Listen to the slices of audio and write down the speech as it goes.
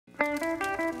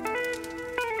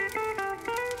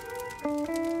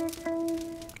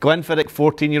Glenfiddich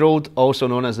 14-year-old, also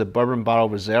known as the Bourbon Barrel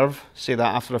Reserve, say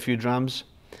that after a few drams,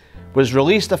 was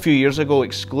released a few years ago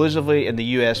exclusively in the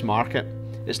US market.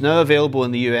 It's now available in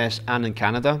the US and in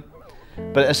Canada,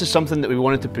 but this is something that we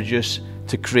wanted to produce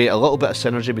to create a little bit of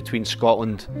synergy between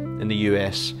Scotland and the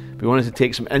US. We wanted to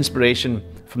take some inspiration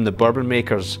from the bourbon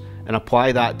makers and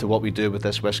apply that to what we do with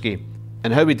this whiskey.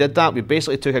 And how we did that, we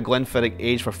basically took a Glenfiddich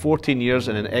aged for 14 years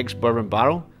in an ex-bourbon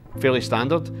barrel, fairly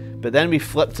standard, but then we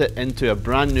flipped it into a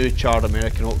brand new charred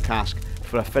American oak cask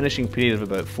for a finishing period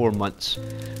of about 4 months.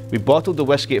 We bottled the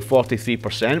whiskey at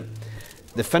 43%.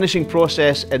 The finishing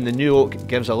process in the new oak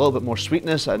gives a little bit more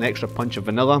sweetness, an extra punch of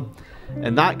vanilla,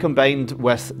 and that combined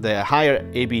with the higher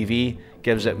ABV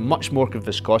gives it much more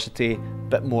viscosity, a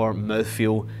bit more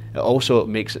mouthfeel. It also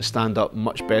makes it stand up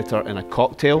much better in a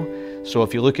cocktail. So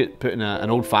if you look at putting an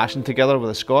old fashioned together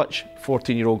with a Scotch,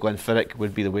 14-year-old Glenfiddich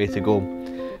would be the way to go.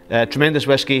 Tremendous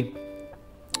whiskey,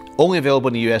 only available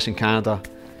in the US and Canada,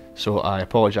 so I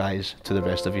apologise to the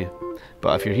rest of you.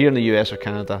 But if you're here in the US or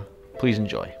Canada, please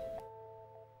enjoy.